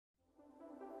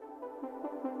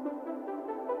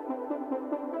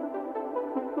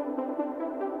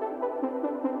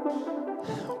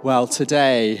Well,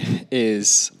 today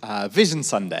is Vision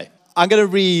Sunday. I'm going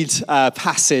to read a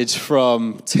passage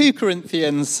from 2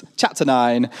 Corinthians chapter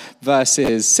 9,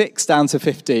 verses 6 down to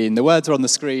 15. The words are on the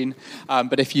screen,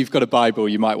 but if you've got a Bible,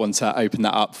 you might want to open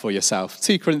that up for yourself.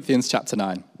 2 Corinthians chapter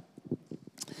 9.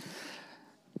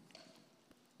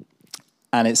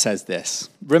 And it says this: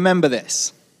 "Remember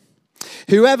this,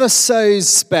 whoever sows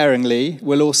sparingly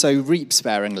will also reap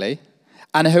sparingly,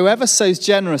 and whoever sows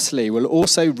generously will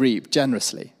also reap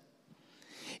generously.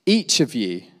 Each of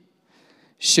you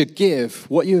should give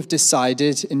what you have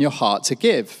decided in your heart to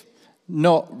give,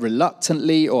 not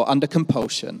reluctantly or under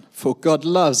compulsion, for God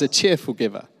loves a cheerful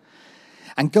giver.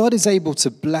 And God is able to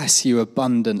bless you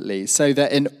abundantly, so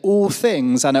that in all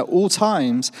things and at all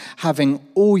times, having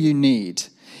all you need,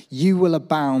 you will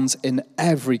abound in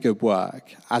every good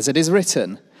work. As it is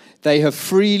written, they have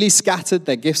freely scattered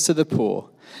their gifts to the poor.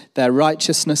 Their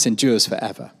righteousness endures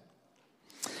forever.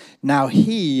 Now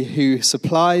he who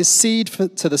supplies seed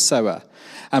to the sower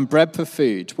and bread for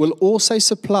food will also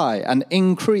supply and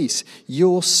increase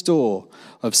your store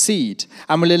of seed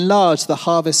and will enlarge the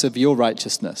harvest of your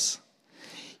righteousness.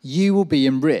 You will be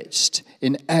enriched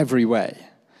in every way,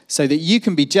 so that you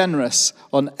can be generous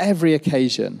on every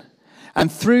occasion.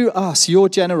 And through us, your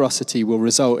generosity will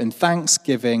result in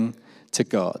thanksgiving to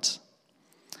God.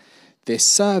 This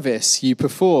service you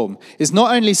perform is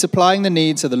not only supplying the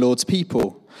needs of the Lord's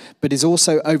people, but is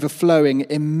also overflowing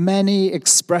in many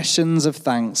expressions of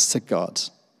thanks to God.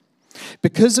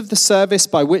 Because of the service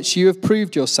by which you have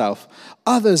proved yourself,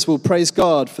 others will praise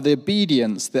God for the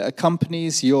obedience that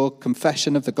accompanies your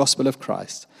confession of the gospel of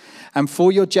Christ, and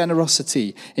for your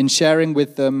generosity in sharing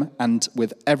with them and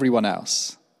with everyone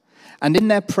else. And in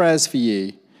their prayers for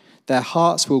you, their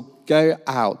hearts will go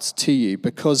out to you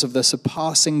because of the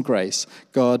surpassing grace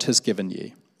God has given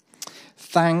you.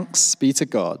 Thanks be to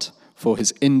God for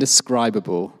his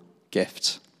indescribable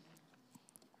gift."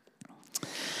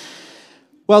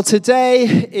 Well,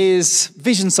 today is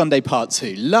Vision Sunday Part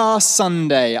 2. Last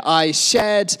Sunday, I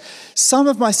shared some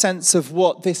of my sense of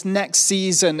what this next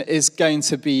season is going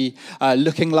to be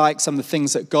looking like, some of the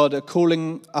things that God are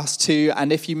calling us to.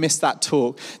 And if you missed that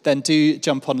talk, then do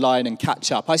jump online and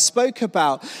catch up. I spoke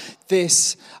about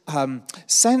this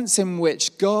sense in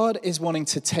which God is wanting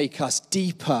to take us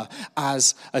deeper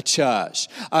as a church.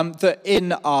 That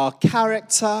in our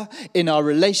character, in our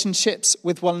relationships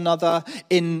with one another,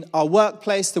 in our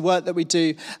workplace, the work that we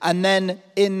do, and then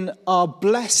in our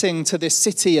blessing to this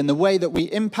city and the way that we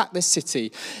impact this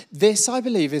city, this, I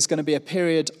believe, is going to be a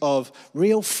period of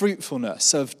real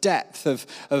fruitfulness, of depth,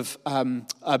 of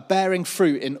bearing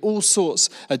fruit in all sorts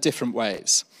of different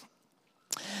ways.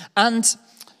 And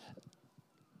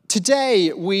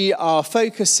today, we are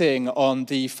focusing on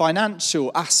the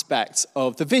financial aspect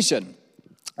of the vision.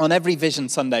 On every Vision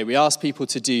Sunday, we ask people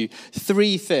to do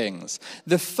 3 things.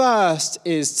 The first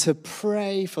is to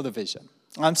pray for the vision.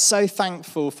 I'm so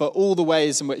thankful for all the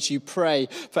ways in which you pray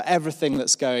for everything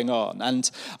that's going on. And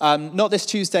not this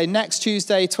Tuesday, next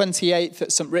Tuesday, 28th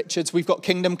at St. Richard's, we've got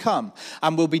Kingdom Come.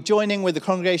 And we'll be joining with the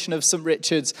congregation of St.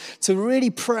 Richard's to really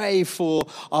pray for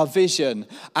our vision.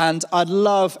 And I'd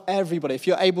love everybody, if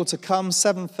you're able to come,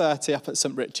 7:30 up at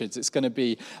St. Richard's. It's going to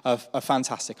be a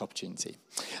fantastic opportunity.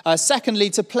 Secondly,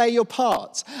 to play your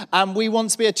part. And we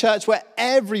want to be a church where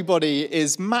everybody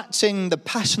is matching the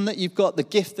passion that you've got, the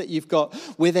gift that you've got,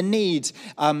 with a need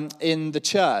in the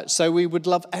church. So we would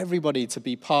love everybody to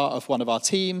be part of one of our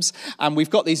teams. And we've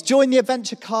got these Join the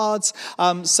Adventure cards.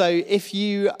 So if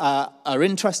you are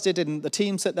interested in the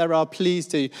teams that there are, please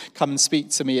do come and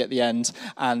speak to me at the end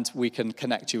and we can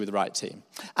connect you with the right team.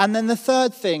 And then the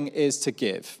third thing is to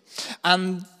give.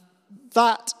 And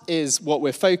that is what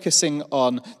we're focusing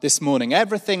on this morning.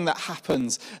 Everything that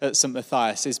happens at St.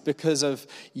 Matthias is because of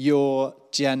your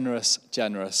generous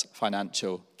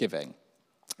financial giving.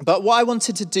 But what I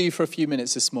wanted to do for a few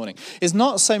minutes this morning is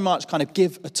not so much kind of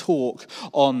give a talk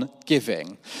on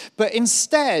giving, but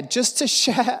instead just to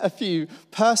share a few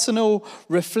personal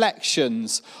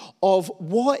reflections of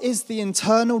what is the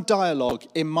internal dialogue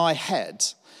in my head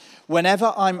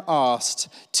whenever I'm asked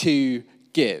to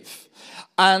give.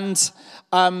 And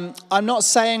I'm not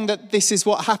saying that this is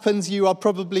what happens. You are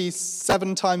probably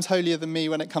 7 times holier than me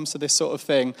when it comes to this sort of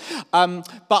thing. But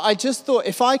I just thought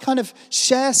if I kind of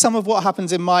share some of what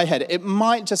happens in my head, it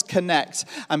might just connect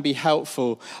and be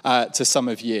helpful to some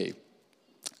of you.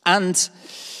 And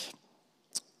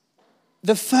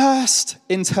the first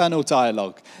internal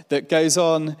dialogue that goes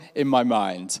on in my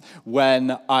mind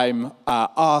when I'm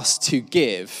asked to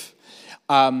give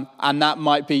And that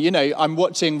might be, I'm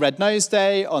watching Red Nose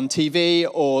Day on TV,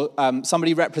 or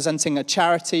somebody representing a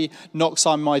charity knocks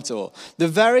on my door. The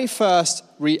very first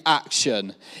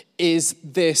reaction is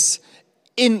this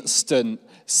instant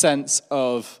sense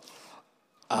of,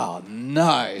 oh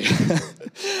no.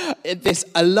 This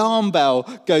alarm bell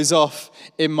goes off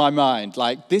in my mind.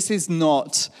 Like, this is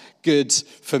not good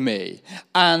for me.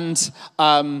 And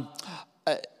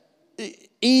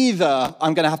either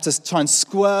I'm going to have to try and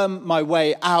squirm my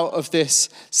way out of this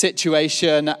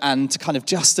situation and kind of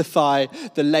justify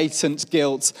the latent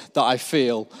guilt that I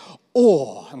feel,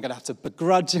 or I'm going to have to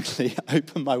begrudgingly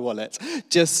open my wallet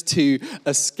just to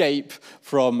escape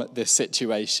from this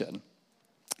situation.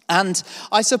 And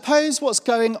I suppose what's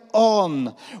going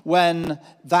on when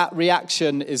that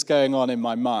reaction is going on in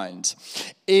my mind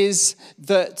is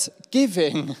that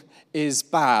giving is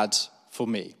bad for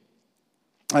me.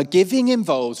 Giving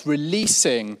involves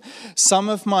releasing some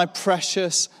of my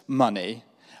precious money,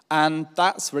 and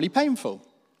that's really painful.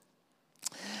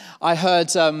 I heard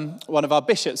one of our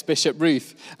bishops, Bishop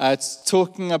Ruth,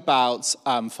 talking about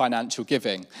financial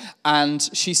giving. And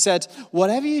she said,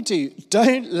 whatever you do,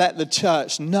 don't let the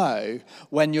church know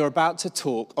when you're about to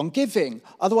talk on giving.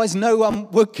 Otherwise, no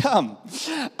one would come.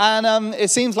 And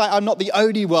it seems like I'm not the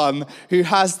only one who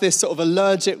has this sort of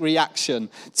allergic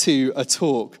reaction to a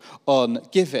talk on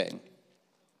giving.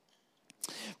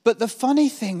 But the funny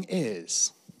thing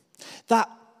is that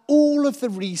all of the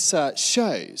research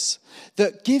shows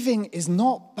that giving is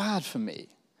not bad for me.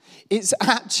 It's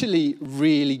actually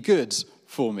really good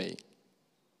for me.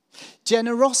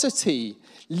 Generosity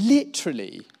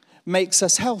literally makes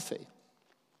us healthy.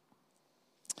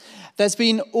 There's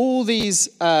been all these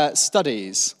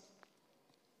studies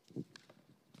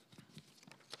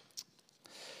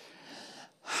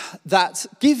that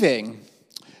giving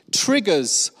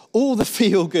triggers all the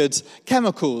feel-good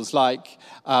chemicals like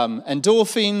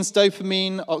endorphins,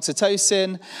 dopamine,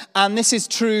 oxytocin, and this is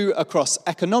true across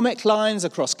economic lines,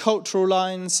 across cultural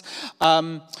lines.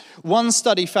 One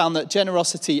study found that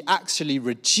generosity actually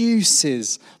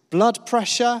reduces blood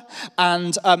pressure,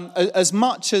 and as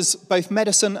much as both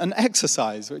medicine and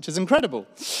exercise, which is incredible.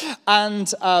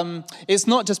 And it's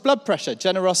not just blood pressure.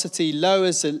 Generosity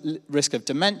lowers the risk of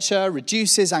dementia,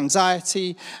 reduces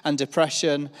anxiety and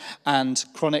depression, and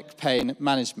chronic pain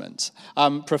management.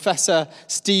 Professor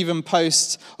Stephen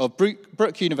Post of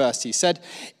Brook University said,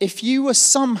 if you were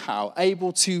somehow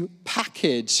able to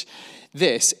package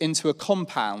this into a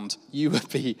compound, you would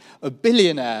be a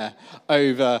billionaire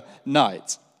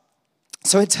overnight.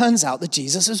 So it turns out that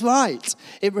Jesus is right.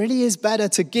 It really is better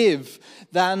to give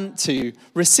than to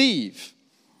receive.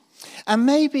 And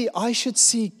maybe I should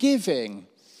see giving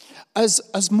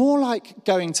as more like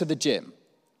going to the gym.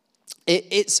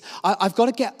 I've got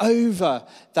to get over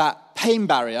that pain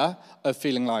barrier of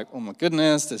feeling like, oh my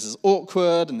goodness, this is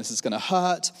awkward and this is going to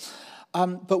hurt.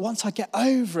 But once I get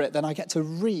over it, then I get to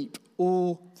reap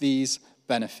all these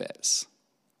benefits.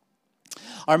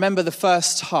 I remember the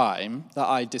first time that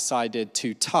I decided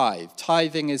to tithe.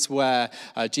 Tithing is where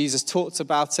Jesus talks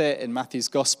about it in Matthew's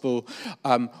Gospel,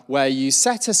 where you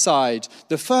set aside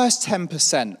the first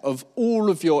 10% of all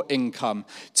of your income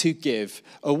to give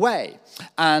away.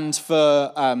 And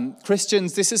for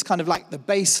Christians, this is kind of like the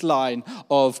baseline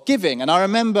of giving. And I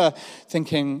remember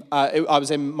thinking, I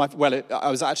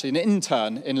was actually an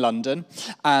intern in London,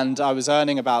 and I was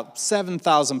earning about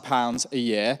 £7,000 a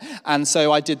year. And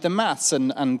so I did the maths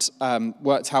and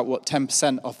worked out what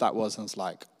 10% of that was, and was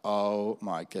like, oh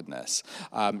my goodness,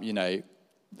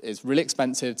 it's really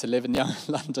expensive to live in young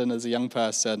London as a young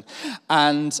person,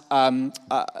 and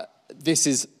this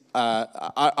is.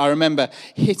 I remember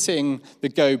hitting the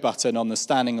go button on the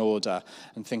standing order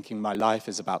and thinking my life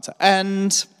is about to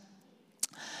end.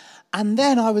 And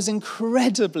then I was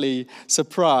incredibly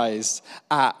surprised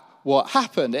at what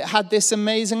happened. It had this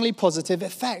amazingly positive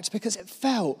effect because it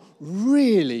felt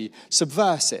really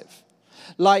subversive.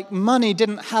 Like money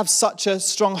didn't have such a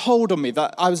strong hold on me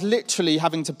that I was literally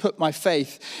having to put my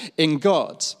faith in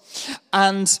God.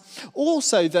 And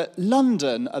also that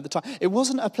London at the time, it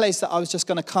wasn't a place that I was just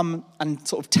going to come and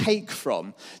sort of take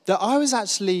from, that I was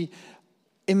actually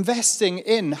investing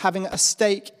in, having a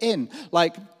stake in,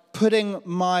 like putting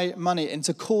my money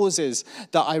into causes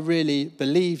that I really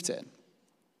believed in.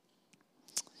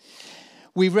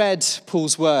 We read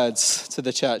Paul's words to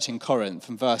the church in Corinth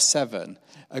from verse 7.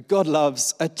 God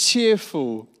loves a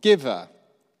cheerful giver.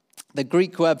 The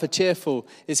Greek word for cheerful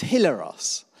is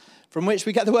hilaros, from which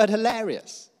we get the word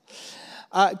hilarious.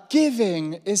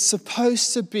 Giving is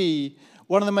supposed to be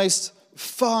one of the most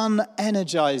fun,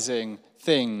 energizing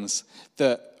things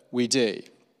that we do.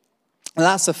 And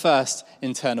that's the first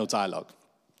internal dialogue.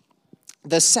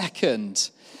 The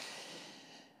second,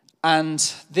 and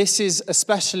this is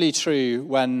especially true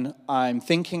when I'm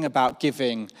thinking about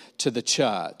giving to the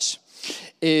church,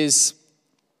 is,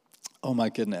 oh my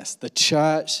goodness, the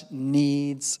church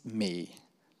needs me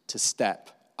to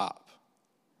step up.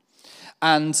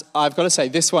 And I've got to say,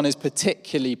 this one is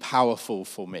particularly powerful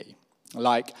for me.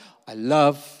 Like, I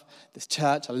love this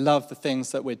church, I love the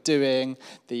things that we're doing,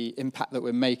 the impact that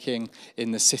we're making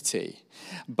in the city.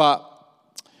 But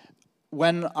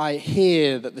when I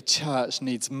hear that the church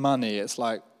needs money, it's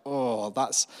like, oh,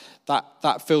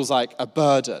 that feels like a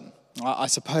burden. I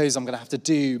suppose I'm going to have to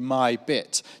do my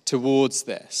bit towards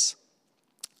this.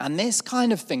 And this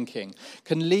kind of thinking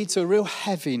can lead to a real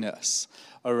heaviness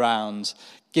around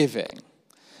giving.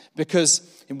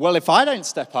 Because, well, if I don't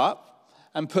step up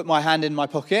and put my hand in my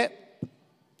pocket,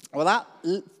 well, that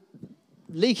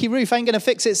leaky roof ain't going to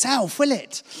fix itself, will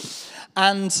it?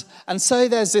 And so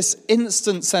there's this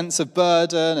instant sense of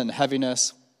burden and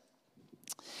heaviness.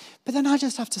 But then I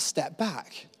just have to step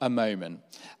back a moment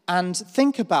and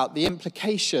think about the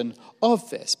implication of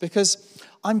this, because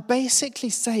I'm basically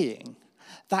saying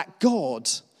that God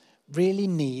really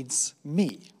needs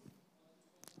me.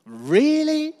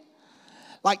 Really?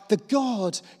 Like, the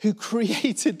God who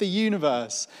created the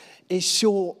universe is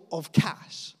short of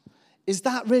cash. Is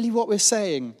that really what we're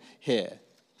saying here?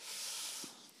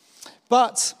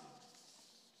 But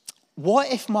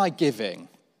what if my giving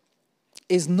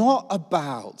is not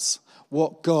about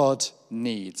what God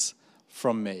needs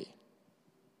from me?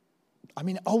 I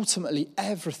mean, ultimately,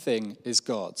 everything is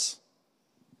God's.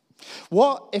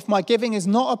 What if my giving is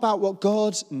not about what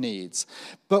God needs,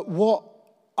 but what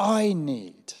I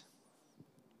need?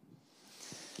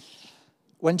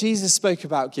 When Jesus spoke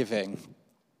about giving,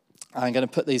 I'm going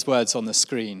to put these words on the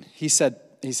screen. He said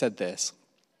this: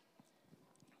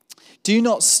 "Do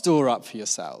not store up for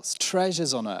yourselves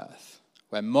treasures on earth,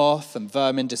 where moth and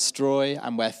vermin destroy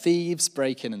and where thieves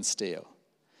break in and steal.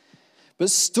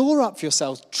 But store up for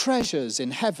yourselves treasures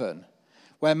in heaven,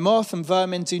 where moth and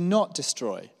vermin do not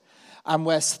destroy and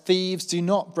where thieves do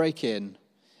not break in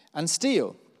and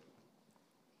steal."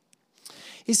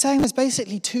 He's saying there's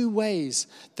basically two ways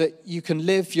that you can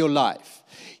live your life.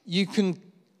 You can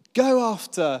go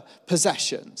after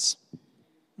possessions,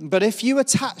 but if you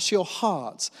attach your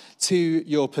heart to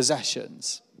your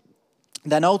possessions,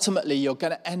 then ultimately you're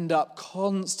going to end up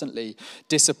constantly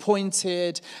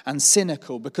disappointed and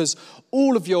cynical, because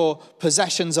all of your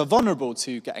possessions are vulnerable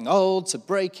to getting old, to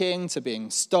breaking, to being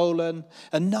stolen,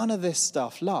 and none of this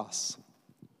stuff lasts.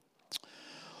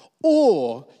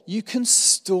 Or you can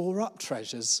store up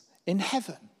treasures in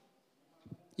heaven.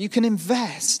 You can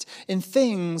invest in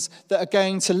things that are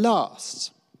going to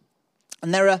last.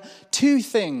 And there are two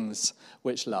things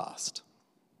which last.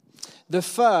 The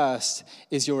first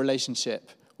is your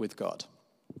relationship with God.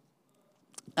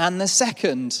 And the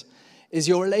second is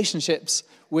your relationships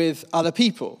with other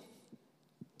people.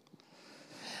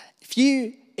 If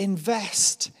you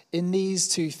invest in these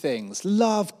two things,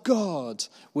 love God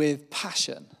with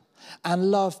passion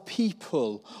and love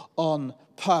people on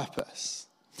purpose,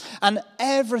 and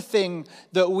everything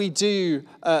that we do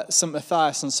at St.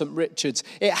 Matthias and St. Richard's,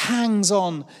 it hangs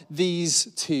on these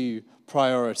two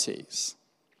priorities.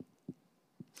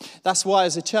 That's why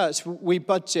as a church we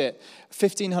budget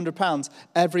 £1,500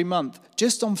 every month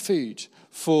just on food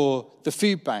for the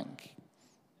food bank.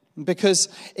 Because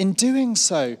in doing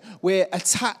so, we're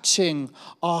attaching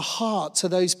our heart to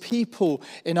those people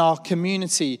in our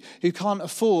community who can't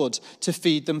afford to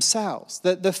feed themselves.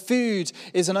 That the food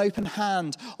is an open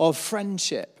hand of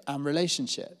friendship and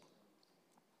relationship.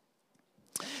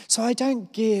 So I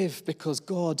don't give because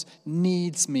God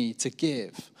needs me to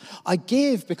give. I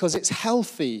give because it's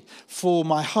healthy for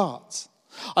my heart.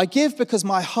 I give because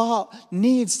my heart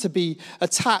needs to be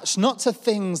attached not to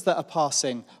things that are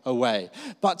passing away,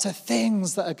 but to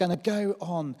things that are going to go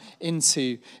on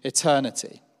into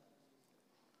eternity.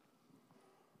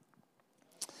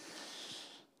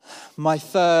 My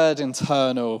third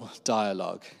internal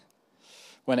dialogue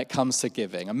when it comes to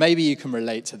giving, and maybe you can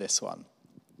relate to this one,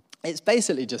 it's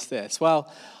basically just this: well,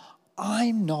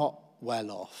 I'm not well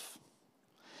off.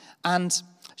 And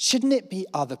shouldn't it be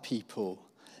other people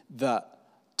that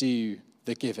do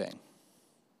the giving?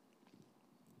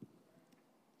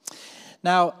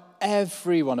 Now,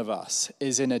 every one of us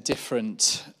is in a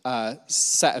different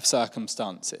set of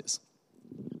circumstances.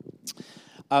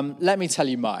 Let me tell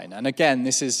you mine. And again,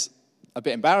 this is a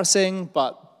bit embarrassing,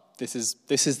 but this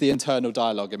is the internal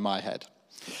dialogue in my head.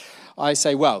 I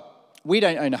say, well, we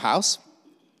don't own a house,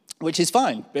 which is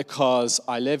fine because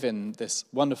I live in this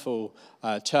wonderful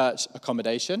church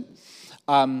accommodation.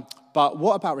 But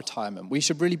what about retirement? We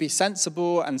should really be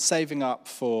sensible and saving up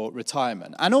for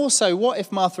retirement. And also, what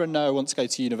if Martha and Noah want to go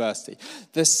to university?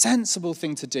 The sensible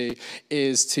thing to do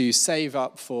is to save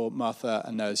up for Martha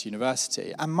and Noah's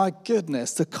university. And my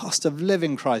goodness, the cost of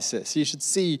living crisis. You should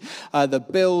see the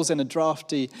bills in a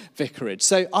drafty vicarage.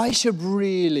 So I should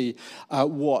really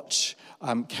watch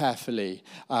carefully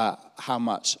how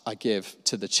much I give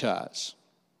to the church.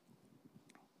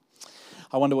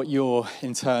 I wonder what your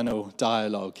internal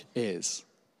dialogue is.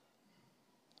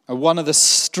 One of the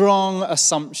strong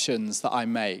assumptions that I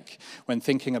make when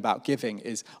thinking about giving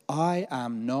is, I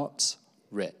am not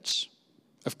rich.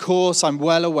 Of course, I'm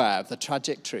well aware of the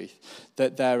tragic truth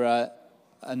that there are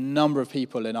a number of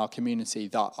people in our community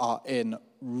that are in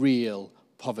real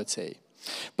poverty.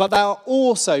 But there are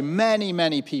also many,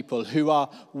 many people who are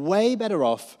way better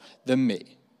off than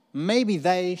me. Maybe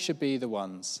they should be the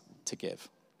ones to give.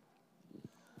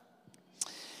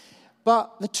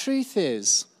 But the truth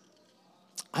is,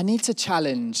 I need to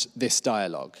challenge this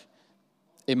dialogue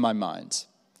in my mind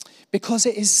because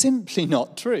it is simply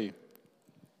not true.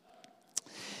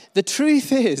 The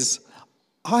truth is,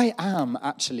 I am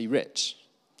actually rich.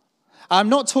 I'm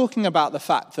not talking about the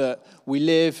fact that we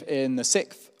live in the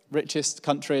sixth richest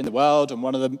country in the world and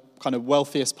one of the kind of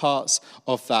wealthiest parts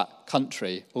of that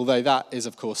country, although that is,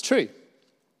 of course, true.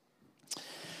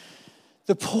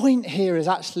 The point here is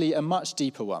actually a much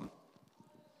deeper one.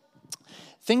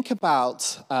 Think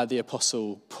about the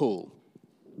Apostle Paul.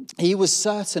 He was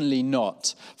certainly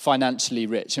not financially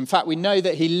rich. In fact, we know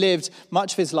that he lived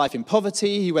much of his life in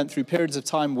poverty. He went through periods of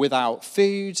time without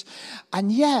food.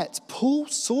 And yet, Paul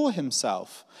saw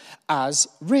himself as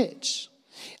rich.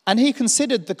 And he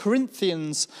considered the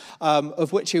Corinthians,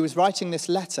 of which he was writing this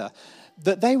letter,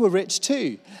 that they were rich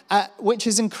too, which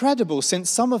is incredible since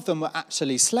some of them were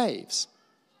actually slaves.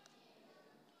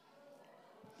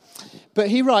 But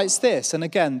he writes this, and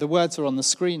again, the words are on the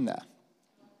screen there.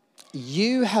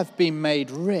 You have been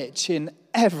made rich in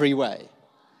every way,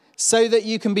 so that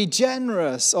you can be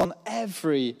generous on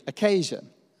every occasion.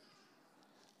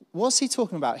 What's he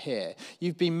talking about here?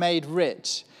 You've been made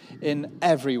rich in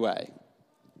every way.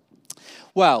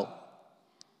 Well,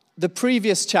 the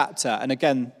previous chapter, and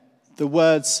again, the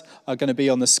words are going to be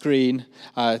on the screen,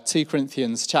 2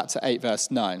 Corinthians chapter 8, verse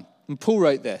 9. And Paul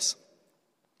wrote this.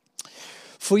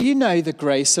 For you know the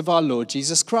grace of our Lord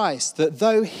Jesus Christ, that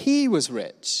though he was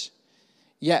rich,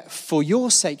 yet for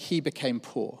your sake he became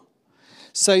poor,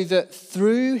 so that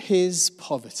through his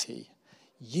poverty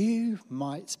you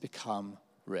might become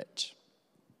rich.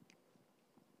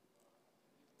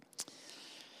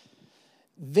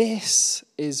 This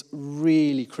is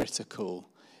really critical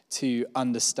to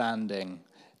understanding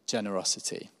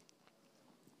generosity.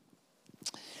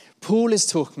 Paul is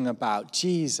talking about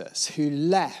Jesus who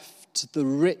left the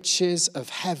riches of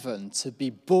heaven to be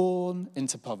born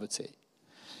into poverty,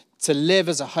 to live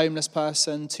as a homeless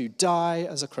person, to die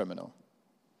as a criminal.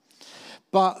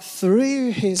 But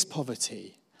through his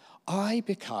poverty, I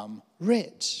become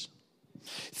rich.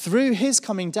 Through his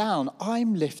coming down,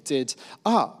 I'm lifted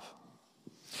up.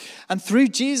 And through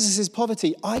Jesus'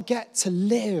 poverty, I get to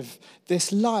live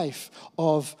this life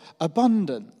of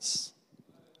abundance,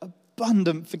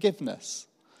 abundant forgiveness,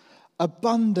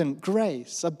 abundant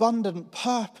grace, abundant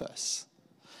purpose,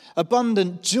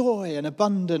 abundant joy, and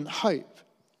abundant hope.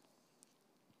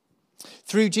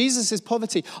 Through Jesus'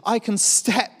 poverty, I can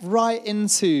step right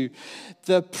into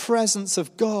the presence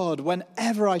of God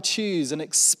whenever I choose and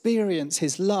experience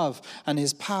his love and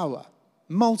his power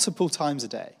multiple times a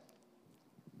day.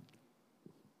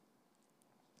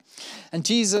 And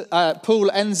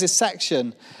Paul ends this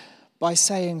section by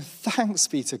saying, thanks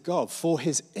be to God for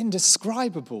his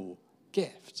indescribable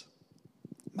gift.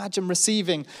 Imagine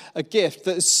receiving a gift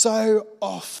that is so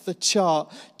off the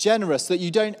chart generous that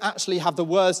you don't actually have the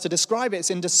words to describe it.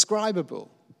 It's indescribable.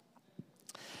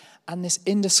 And this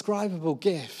indescribable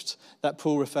gift that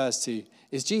Paul refers to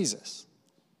is Jesus.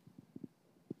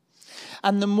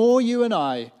 And the more you and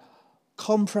I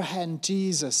comprehend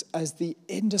Jesus as the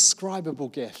indescribable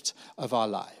gift of our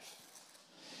life,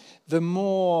 the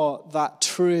more that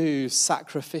true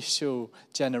sacrificial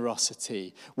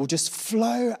generosity will just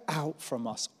flow out from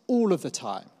us all of the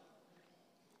time.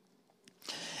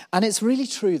 And it's really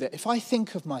true that if I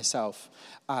think of myself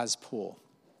as poor,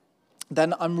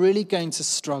 then I'm really going to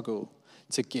struggle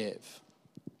to give.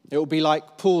 It will be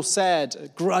like Paul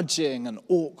said, grudging and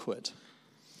awkward.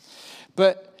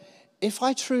 But if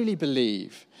I truly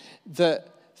believe that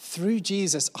through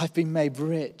Jesus I've been made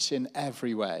rich in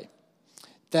every way,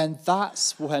 then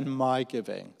that's when my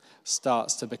giving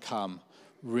starts to become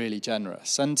really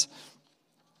generous. And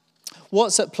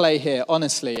what's at play here,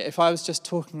 honestly, if I was just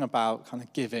talking about kind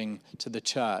of giving to the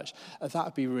church, that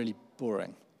would be really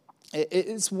boring.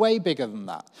 It's way bigger than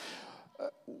that.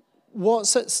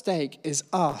 What's at stake is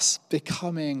us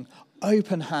becoming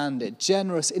open-handed,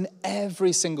 generous in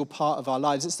every single part of our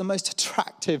lives. It's the most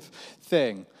attractive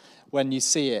thing when you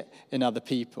see it in other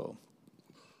people.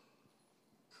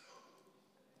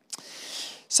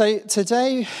 So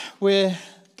today we're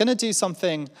going to do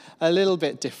something a little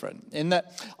bit different in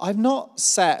that I've not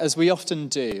set, as we often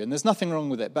do, and there's nothing wrong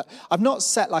with it, but I've not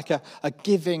set like a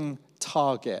giving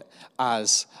target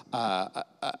as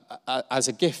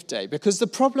a gift day, because the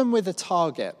problem with a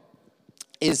target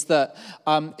is that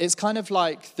it's kind of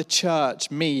like the church,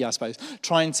 me, I suppose,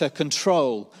 trying to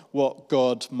control what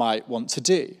God might want to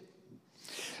do.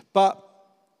 But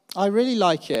I really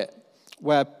like it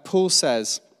where Paul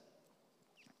says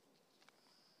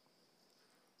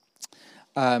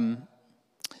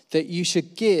that you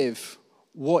should give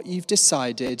what you've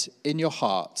decided in your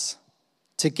heart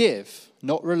to give,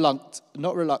 not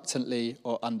reluctantly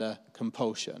or under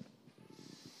compulsion.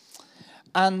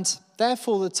 And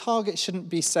therefore, the target shouldn't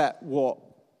be set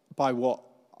by what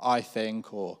I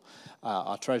think or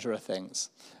our treasurer thinks,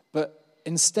 but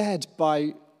instead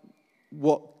by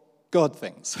what God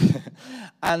thinks.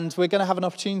 And we're going to have an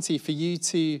opportunity for you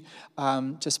to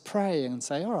just pray and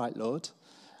say, all right, Lord,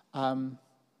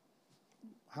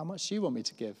 how much do you want me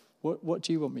to give? What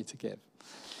do you want me to give?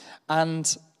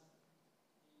 And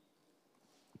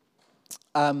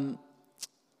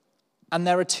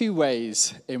there are two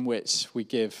ways in which we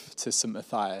give to St.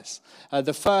 Matthias.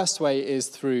 The first way is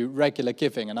through regular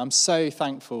giving, and I'm so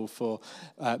thankful for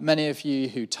many of you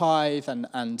who tithe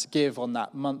and give on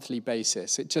that monthly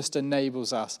basis. It just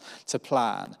enables us to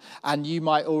plan. And you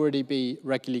might already be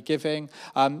regularly giving.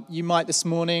 You might this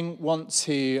morning want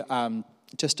to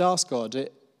just ask God,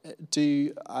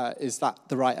 is that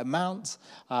the right amount?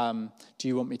 Do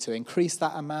you want me to increase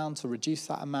that amount or reduce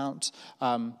that amount?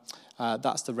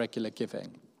 That's the regular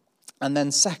giving. And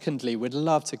then secondly, we'd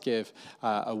love to give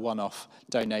a one-off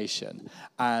donation.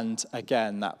 And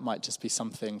again, that might just be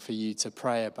something for you to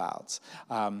pray about.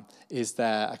 Is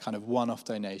there a kind of one-off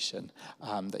donation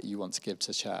that you want to give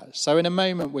to church? So in a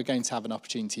moment, we're going to have an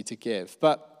opportunity to give.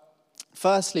 But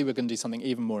firstly, we're going to do something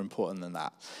even more important than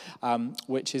that,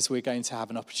 which is we're going to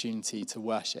have an opportunity to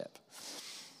worship.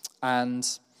 And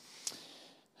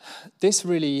this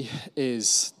really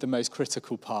is the most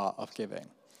critical part of giving.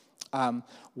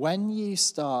 When you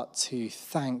start to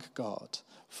thank God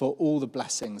for all the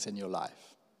blessings in your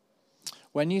life,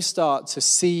 when you start to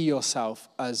see yourself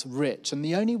as rich, and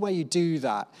the only way you do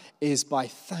that is by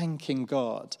thanking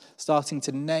God, starting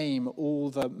to name all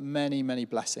the many, many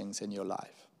blessings in your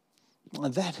life.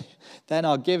 And then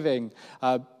our giving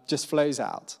just flows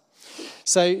out.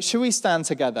 So should we stand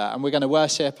together, and we're going to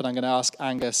worship, and I'm going to ask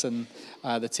Angus and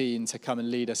the team to come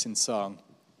and lead us in song.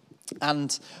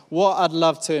 And what I'd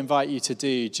love to invite you to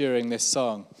do during this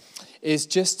song is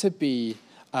just to be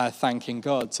thanking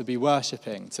God, to be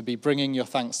worshiping, to be bringing your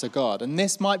thanks to God. And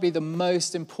this might be the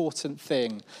most important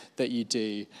thing that you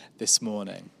do this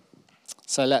morning.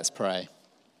 So let's pray.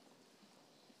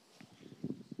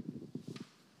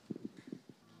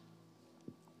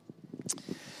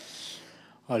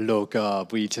 Oh, Lord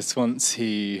God, we just want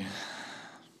to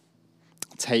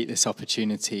take this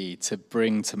opportunity to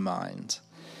bring to mind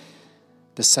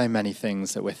there's so many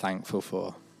things that we're thankful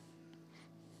for.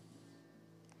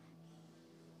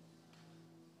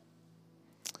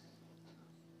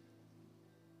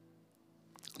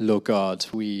 Lord God,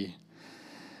 we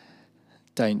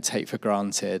don't take for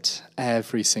granted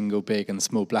every single big and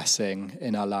small blessing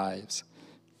in our lives,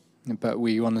 but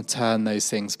we want to turn those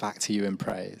things back to you in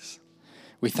praise.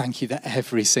 We thank you that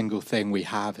every single thing we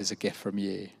have is a gift from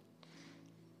you.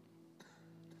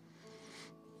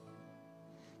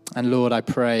 And Lord, I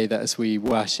pray that as we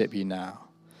worship you now,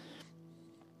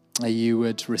 that you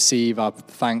would receive our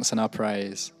thanks and our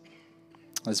praise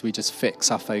as we just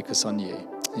fix our focus on you.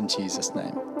 In Jesus'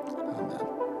 name,